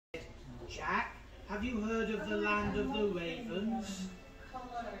have you heard of the land of the ravens? Colours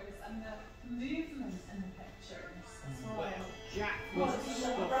and the movement in the pictures as well. Well, Jack wasn't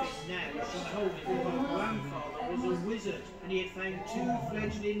scoffing now. She told him that her grandfather was a wizard and he had found 2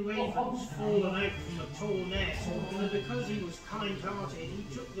 fledgling ravens fallen out from a tall nest, and that because he was kind-hearted,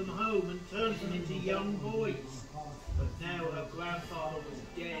 he took them home and turned them into young boys. But now her grandfather was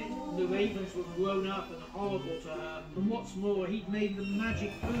dead, and the ravens were grown up and horrible to her, and what's more, he'd made them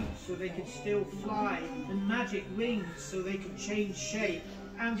magic boots so they could still fly, and magic wings so they could change shape.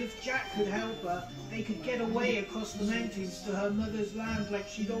 And if Jack could help her, they could get away across the mountains to her mother's land like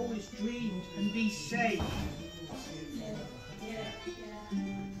she'd always dreamed and be safe.